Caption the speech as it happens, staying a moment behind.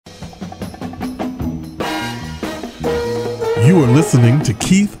You are listening to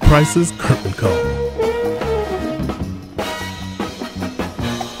Keith Price's Curtain Call.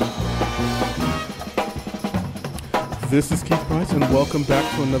 This is Keith Price, and welcome back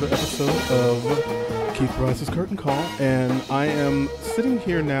to another episode of Keith Price's Curtain Call. And I am sitting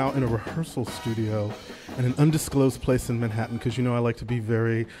here now in a rehearsal studio in an undisclosed place in Manhattan, because you know I like to be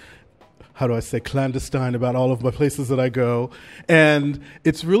very, clandestine about all of my places that I go. And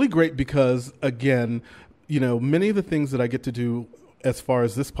it's really great because, again, you know, many of the things that I get to do as far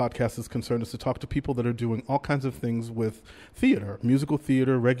as this podcast is concerned is to talk to people that are doing all kinds of things with theater, musical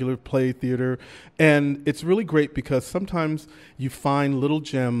theater, regular play theater. And it's really great because sometimes you find little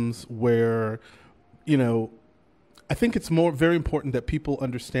gems where, you know, I think it's very important that people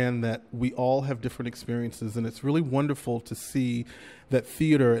understand that we all have different experiences, and it's really wonderful to see that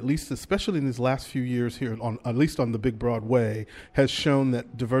theater, at least especially in these last few years here, at least on the big Broadway, has shown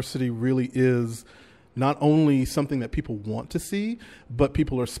that diversity really is not only something that people want to see, but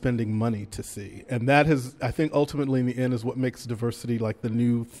people are spending money to see. And that has, I think, ultimately in the end is what makes diversity like the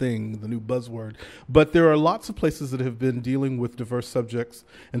new thing, the new buzzword. But there are lots of places that have been dealing with diverse subjects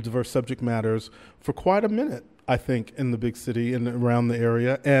and diverse subject matters for quite a minute, I think, in the big city and around the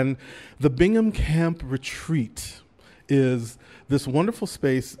area. And the Bingham Camp Retreat is this wonderful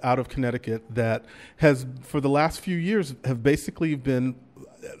space out of Connecticut that has, for the last few years, have basically been,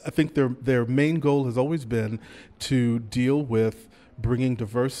 I think their main goal has always been to deal with bringing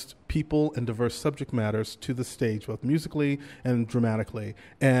diverse people and diverse subject matters to the stage, both musically and dramatically.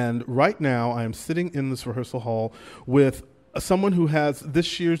 And right now, I am sitting in this rehearsal hall with someone who has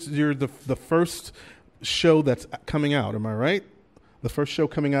this year's the first show that's coming out. Am I right? The first show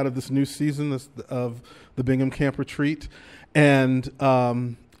coming out of this new season of the Bingham Camp Retreat. And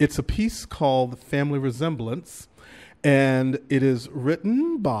it's a piece called Family Resemblance. And it is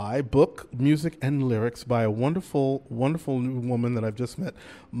written by book, music, and lyrics by a wonderful, wonderful new woman that I've just met,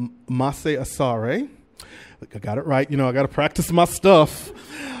 Masi Asare. I got it right. You know, I got to practice my stuff.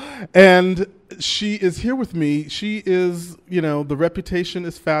 And she is here with me. She is, you know, the reputation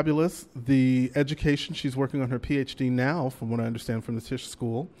is fabulous. The education, she's working on her PhD now, from what I understand from the Tisch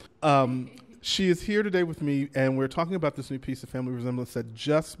School. She is here today with me, and we're talking about this new piece of Family Resemblance that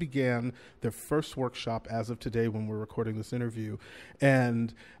just began their first workshop as of today when we're recording this interview.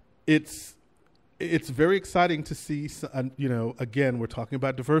 And it's very exciting to see, you know, again, we're talking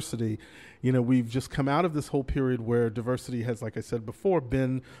about diversity. You know, we've just come out of this whole period where diversity has, like I said before,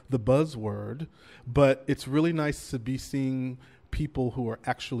 been the buzzword, but it's really nice to be seeing people who are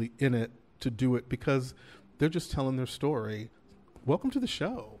actually in it to do it because they're just telling their story. Welcome to the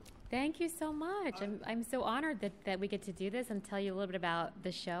show. Thank you so much. I'm so honored that we get to do this and tell you a little bit about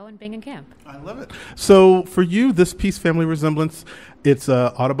the show and Bingham Camp. I love it. So for you, this piece, Family Resemblance, it's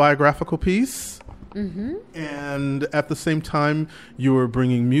an autobiographical piece. Mm-hmm. And at the same time, you were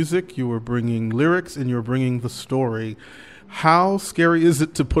bringing music, you were bringing lyrics, and you were bringing the story. How scary is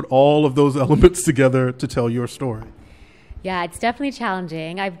it to put all of those elements together to tell your story? Yeah, it's definitely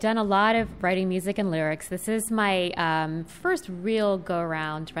challenging. I've done a lot of writing music and lyrics. This is my first real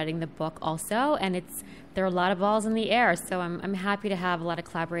go-around writing the book also, and there are a lot of balls in the air, so I'm happy to have a lot of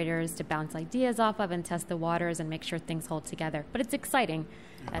collaborators to bounce ideas off of and test the waters and make sure things hold together. But it's exciting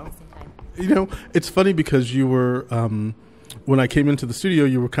at the same time. You know, it's funny because you were, when I came into the studio,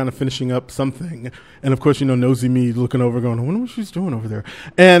 you were kind of finishing up something. And of course, you know, nosy me looking over going, I wonder what she's doing over there.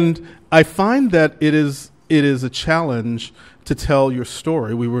 And I find that it is a challenge to tell your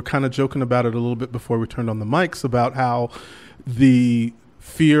story. We were kind of joking about it a little bit before we turned on the mics about how the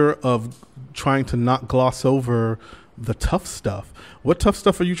fear of trying to not gloss over the tough stuff. What tough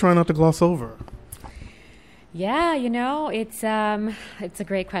stuff are you trying not to gloss over? Yeah, you know, it's a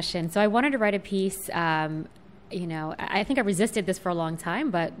great question. So I wanted to write a piece. You know, I think I resisted this for a long time,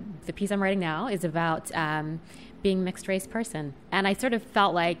 but the piece I'm writing now is about being a mixed race person. And I sort of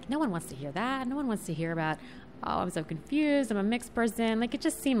felt like no one wants to hear that. No one wants to hear about, oh, I'm so confused, I'm a mixed person. Like, it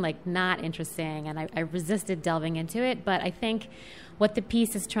just seemed like not interesting, and I resisted delving into it. But I think what the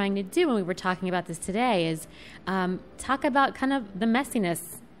piece is trying to do, and we were talking about this today, is talk about kind of the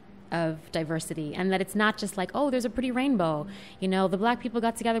messiness of diversity, and that it's not just like, oh, there's a pretty rainbow. You know, the black people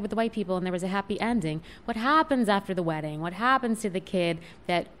got together with the white people and there was a happy ending. What happens after the wedding? What happens to the kid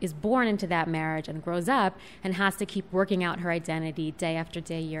that is born into that marriage and grows up and has to keep working out her identity day after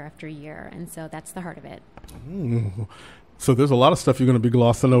day, year after year? And so that's the heart of it. So there's a lot of stuff you're going to be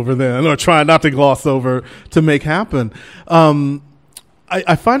glossing over then, or trying not to gloss over to make happen.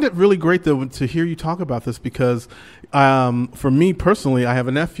 I find it really great, though, to hear you talk about this because for me personally, I have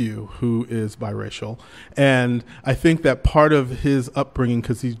a nephew who is biracial. And I think that part of his upbringing,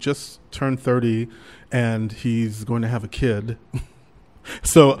 because he just turned 30 and he's going to have a kid.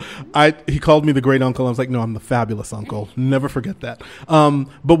 So he called me the great uncle. I was like, no, I'm the fabulous uncle. Never forget that.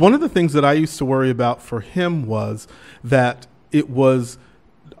 But one of the things that I used to worry about for him was that it was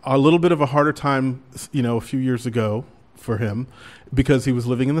a little bit of a harder time, a few years ago for him because he was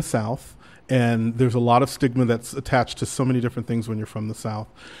living in the South. And there's a lot of stigma that's attached to so many different things when you're from the South.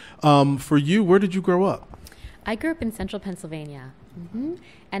 For you, where did you grow up? I grew up in central Pennsylvania. Mm-hmm.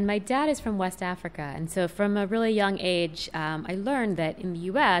 And my dad is from West Africa. And so from a really young age, I learned that in the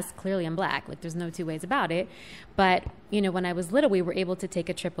U.S., clearly I'm black. Like, there's no two ways about it. But, when I was little, we were able to take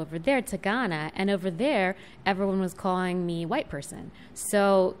a trip over there to Ghana. And over there, everyone was calling me white person.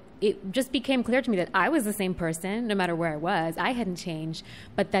 So it just became clear to me that I was the same person, no matter where I was. I hadn't changed.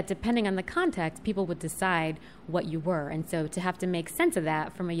 But that depending on the context, people would decide what you were. And so to have to make sense of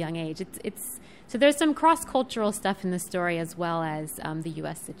that from a young age, so there's some cross-cultural stuff in the story as well as the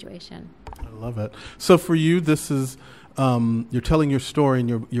U.S. situation. I love it. So for you, this is, you're telling your story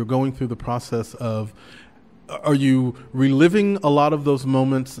and you're going through the process of, are you reliving a lot of those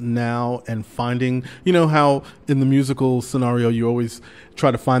moments now and finding, how in the musical scenario you always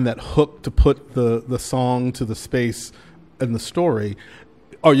try to find that hook to put the song to the space and the story.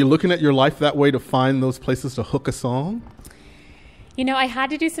 Are you looking at your life that way to find those places to hook a song? I had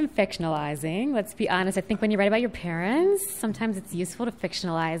to do some fictionalizing. Let's be honest. I think when you write about your parents, sometimes it's useful to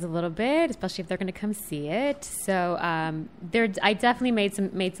fictionalize a little bit, especially if they're going to come see it. So I definitely made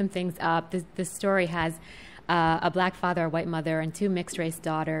some things up. The story has a black father, a white mother, and two mixed-race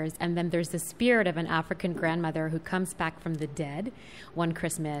daughters. And then there's the spirit of an African grandmother who comes back from the dead one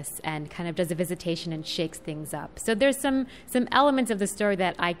Christmas and kind of does a visitation and shakes things up. So there's some elements of the story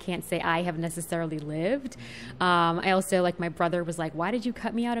that I can't say I have necessarily lived. I also, like, my brother was like, why did you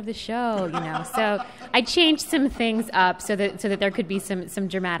cut me out of the show? So I changed some things up so that there could be some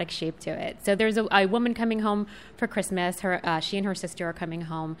dramatic shape to it. So there's a woman coming home for Christmas. She and her sister are coming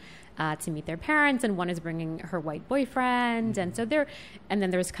home to meet their parents, and one is bringing her white boyfriend, and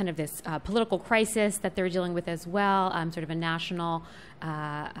then there's kind of this political crisis that they're dealing with as well, sort of a national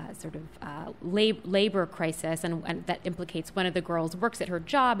labor crisis, and that implicates one of the girls works at her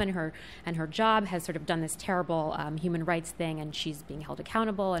job, and her job has sort of done this terrible human rights thing, and she's being held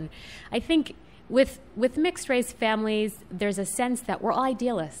accountable. And I think with mixed race families, there's a sense that we're all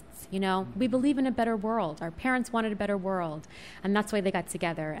idealists. We believe in a better world. Our parents wanted a better world, and that's why they got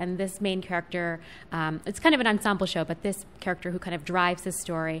together. And this main character, it's kind of an ensemble show, but this character who kind of drives the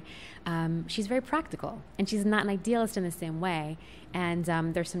story, she's very practical, and she's not an idealist in the same way. And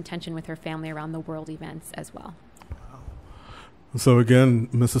there's some tension with her family around the world events as well. Wow. So again,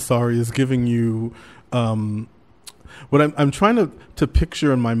 Masi Asare is giving you what I'm trying to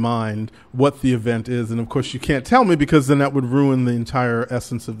picture in my mind what the event is. And of course you can't tell me because then that would ruin the entire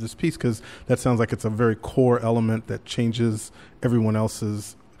essence of this piece, because that sounds like it's a very core element that changes everyone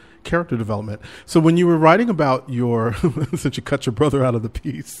else's character development. So when you were writing about since you cut your brother out of the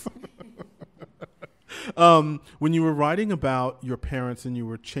piece, when you were writing about your parents and you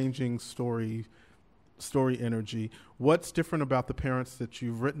were changing story energy, what's different about the parents that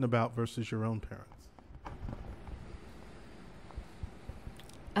you've written about versus your own parents?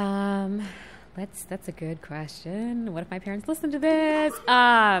 That's a good question. What if my parents listen to this?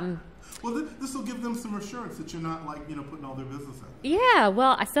 Well, this will give them some assurance that you're not putting all their business out there. Yeah,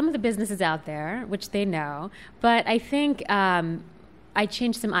 well, some of the business is out there, which they know. But I think I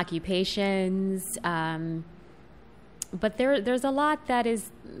changed some occupations. But there's a lot that is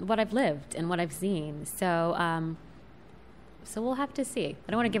what I've lived and what I've seen. So we'll have to see.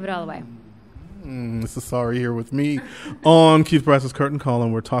 I don't want to give it all away. Masi Asare here with me on Keith Bryce's Curtain Call,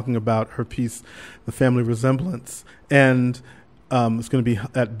 and we're talking about her piece, The Family Resemblance. And it's going to be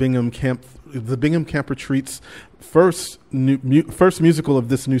at Bingham Camp, the Bingham Camp Retreat's first musical of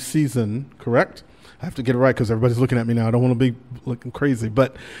this new season, correct? I have to get it right because everybody's looking at me now. I don't want to be looking crazy.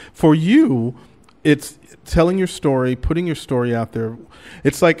 But for you, it's telling your story, putting your story out there.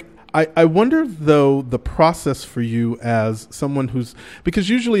 It's like, I wonder, though, the process for you as someone because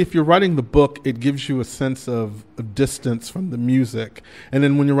usually if you're writing the book, it gives you a sense of distance from the music. And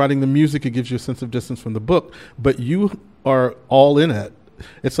then when you're writing the music, it gives you a sense of distance from the book. But you are all in it.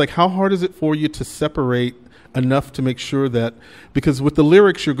 It's like, how hard is it for you to separate enough to make sure that, because with the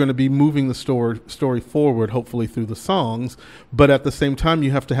lyrics, you're going to be moving the story forward, hopefully through the songs, but at the same time,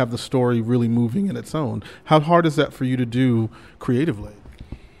 you have to have the story really moving in its own. How hard is that for you to do creatively?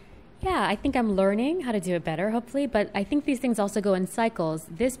 Yeah, I think I'm learning how to do it better, hopefully, but I think these things also go in cycles.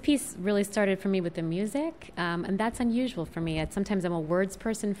 This piece really started for me with the music, and that's unusual for me. Sometimes I'm a words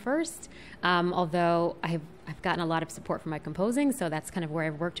person first, although I've gotten a lot of support from my composing, so that's kind of where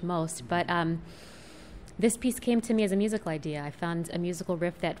I've worked most. But this piece came to me as a musical idea. I found a musical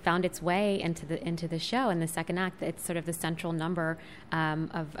riff that found its way into the show. In the second act, it's sort of the central number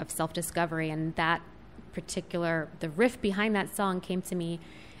of self-discovery, and that the riff behind that song came to me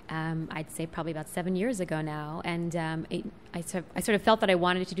I'd say probably about 7 years ago now, and I sort of felt that I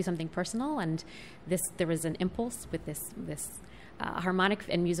wanted to do something personal, and there was an impulse with this harmonic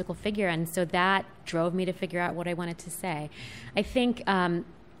and musical figure, and so that drove me to figure out what I wanted to say. I think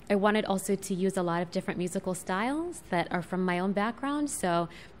I wanted also to use a lot of different musical styles that are from my own background. So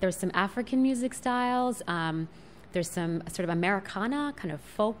there's some African music styles. There's some sort of Americana, kind of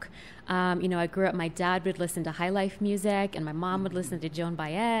folk. I grew up, my dad would listen to high life music, and my mom would listen to Joan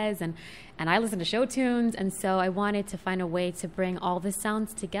Baez, and I listened to show tunes. And so I wanted to find a way to bring all the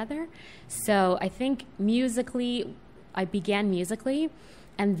sounds together. So I think musically, I began musically,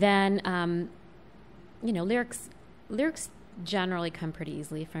 and then, lyrics generally come pretty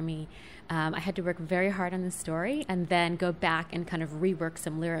easily for me. I had to work very hard on the story and then go back and kind of rework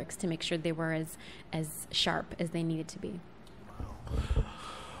some lyrics to make sure they were as sharp as they needed to be.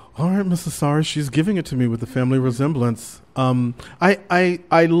 All right, Mrs. Asare, she's giving it to me with the Family Resemblance.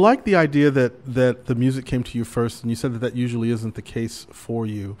 I like the idea that the music came to you first, and you said that usually isn't the case for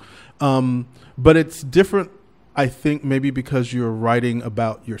you. But it's different, I think, maybe because you're writing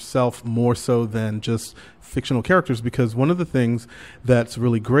about yourself more so than just fictional characters, because one of the things that's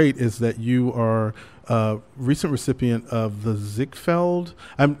really great is that you are a recent recipient of the Ziegfeld.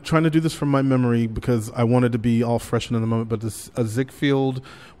 I'm trying to do this from my memory because I wanted to be all fresh in the moment, but this a Ziegfeld,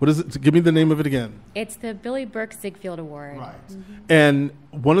 what is it? Give me the name of it again. It's the Billy Burke Ziegfeld Award. Right. Mm-hmm. And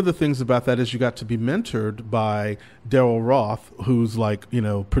one of the things about that is you got to be mentored by Daryl Roth, who's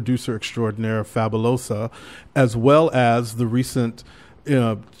producer extraordinaire, Fabulosa, as well as the recent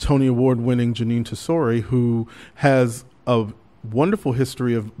Tony Award-winning Janine Tesori, who has a wonderful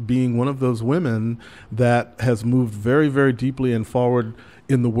history of being one of those women that has moved very, very deeply and forward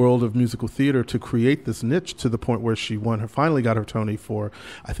in the world of musical theater to create this niche to the point where she finally got her Tony for,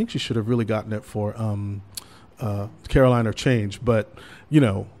 I think she should have really gotten it for Caroline or Change, but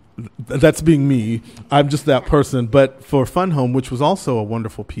that's being me. I'm just that person. But for Fun Home, which was also a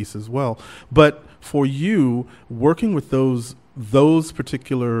wonderful piece as well. But for you, working with those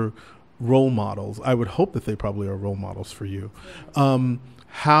particular role models, I would hope that they probably are role models for you.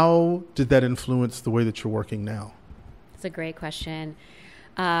 How did that influence the way that you're working now? It's a great question.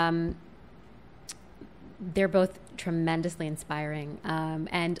 They're both tremendously inspiring.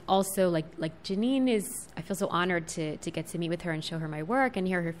 And also like Janine is, I feel so honored to get to meet with her and show her my work and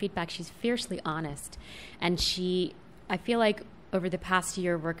hear her feedback. She's fiercely honest. And I feel like over the past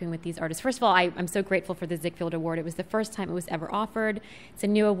year working with these artists, first of all, I'm so grateful for the Ziegfeld Award. It was the first time it was ever offered. It's a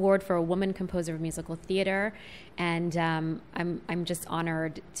new award for a woman composer of musical theater, and I'm just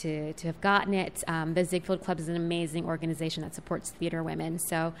honored to have gotten it. The Ziegfeld Club is an amazing organization that supports theater women.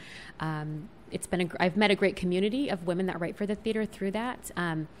 So I've met a great community of women that write for the theater through that.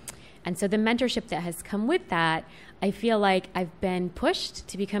 And so the mentorship that has come with that, I feel like I've been pushed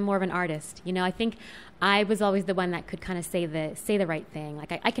to become more of an artist. I think I was always the one that could kind of say the right thing.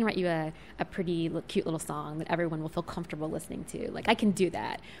 Like I can write you a pretty cute little song that everyone will feel comfortable listening to. Like I can do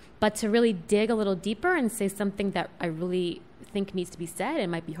that. But to really dig a little deeper and say something that I really think needs to be said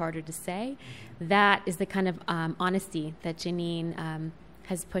and might be harder to say, that is the kind of honesty that Janine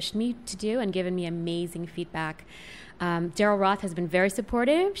has pushed me to do and given me amazing feedback. Daryl Roth has been very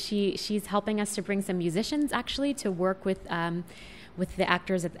supportive. She's helping us to bring some musicians actually to work with the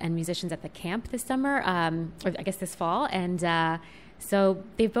actors and musicians at the camp this summer, or I guess this fall. And so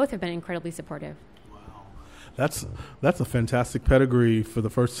they both have been incredibly supportive. Wow. That's a fantastic pedigree for the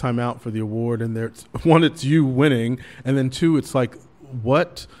first time out for the award. And one, it's you winning. And then two, it's like,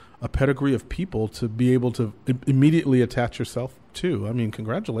 what a pedigree of people to be able to immediately attach yourself to. I mean,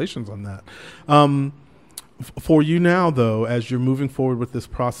 congratulations on that. For you now, though, as you're moving forward with this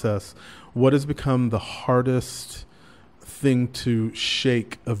process, what has become the hardest thing to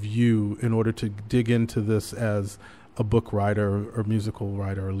shake of you in order to dig into this as a book writer or musical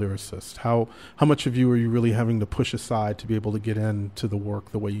writer or lyricist? How much of you are you really having to push aside to be able to get into the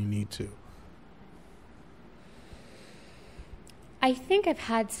work the way you need to? I think I've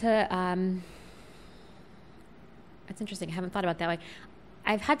had to, that's interesting. I haven't thought about it that way.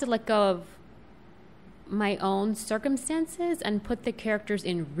 I've had to let go of my own circumstances and put the characters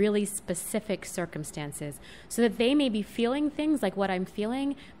in really specific circumstances so that they may be feeling things like what I'm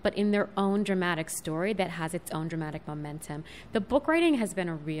feeling, but in their own dramatic story that has its own dramatic momentum. The book writing has been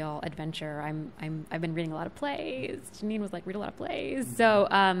a real adventure. I've been reading a lot of plays. Janine was like, read a lot of plays.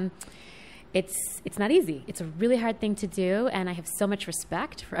 So it's not easy. It's a really hard thing to do, and I have so much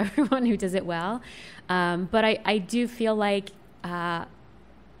respect for everyone who does it well. But I do feel like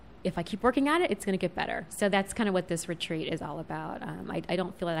if I keep working at it, it's going to get better. So that's kind of what this retreat is all about. I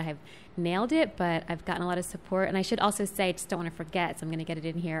don't feel that I have nailed it, but I've gotten a lot of support. And I should also say, I just don't want to forget, so I'm going to get it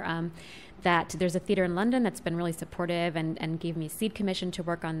in here, that there's a theater in London that's been really supportive and gave me a seed commission to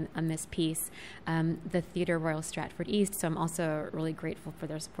work on this piece, the Theatre Royal Stratford East. So I'm also really grateful for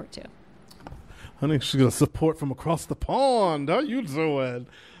their support too. Honey, she's going to support from across the pond. How you doing?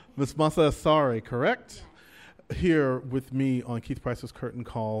 Miss Masi Asare, correct? Here with me on Keith Price's Curtain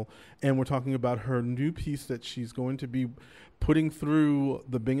Call, and we're talking about her new piece that she's going to be putting through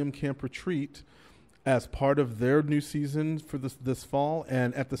the Bingham Camp Retreat as part of their new season for this fall,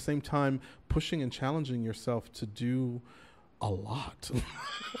 and at the same time pushing and challenging yourself to do a lot.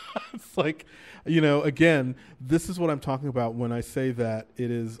 It's like, again, this is what I'm talking about when I say that it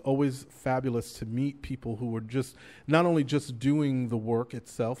is always fabulous to meet people who are just not only just doing the work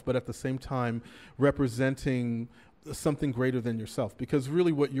itself, but at the same time representing something greater than yourself. Because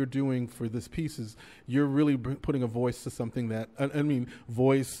really what you're doing for this piece is you're really putting a voice to something that,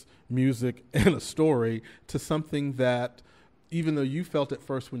 voice, music, and a story to something that, even though you felt at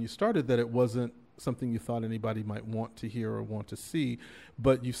first when you started that it wasn't something you thought anybody might want to hear or want to see,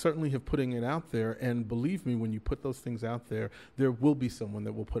 but you certainly have putting it out there, and believe me, when you put those things out there, there will be someone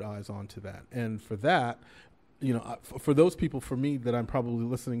that will put eyes onto that. And for that, for those people, for me, that I'm probably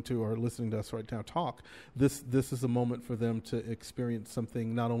listening to or listening to us right now talk, this is a moment for them to experience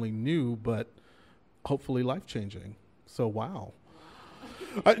something not only new, but hopefully life-changing. So, wow.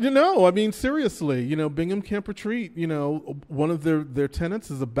 Seriously, Bingham Camp Retreat, one of their tenets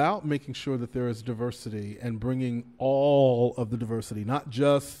is about making sure that there is diversity and bringing all of the diversity, not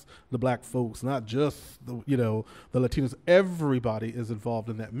just the black folks, not just the Latinos. Everybody is involved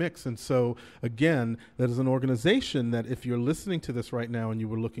in that mix. And so, again, that is an organization that if you're listening to this right now and you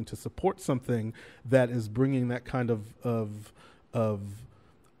were looking to support something that is bringing that kind of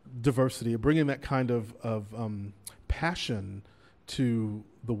diversity, bringing that kind of passion to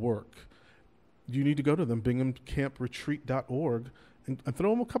the work, you need to go to them, binghamcampreretreat.org, and throw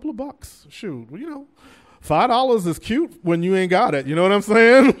them a couple of bucks. Shoot, $5 is cute when you ain't got it. You know what I'm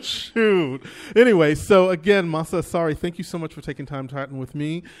saying? Shoot. Anyway, so again, Masi Asare, thank you so much for taking time chatting with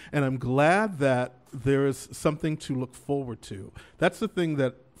me, and I'm glad that there is something to look forward to. That's the thing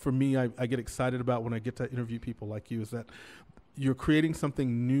that, for me, I get excited about when I get to interview people like you, is that you're creating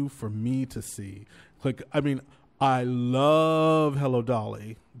something new for me to see. I love Hello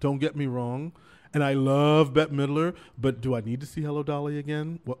Dolly. Don't get me wrong. And I love Bette Midler, but do I need to see Hello Dolly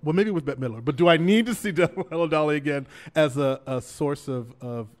again? Well, maybe with Bette Midler, but do I need to see Hello Dolly again as a source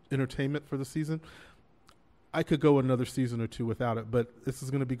of entertainment for the season? I could go another season or two without it, but this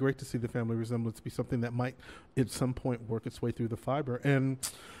is going to be great to see the Family Resemblance be something that might at some point work its way through the fiber. And,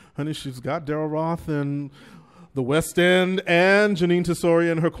 honey, she's got Daryl Roth and the West End and Janine Tesori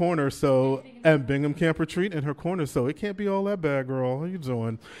in her corner, and Bingham Camp Retreat in her corner, so it can't be all that bad, girl. How you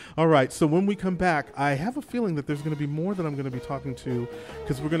doing? All right, so when we come back, I have a feeling that there's going to be more that I'm going to be talking to,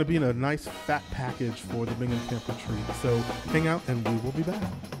 because we're going to be in a nice fat package for the Bingham Camp Retreat. So hang out, and we will be back.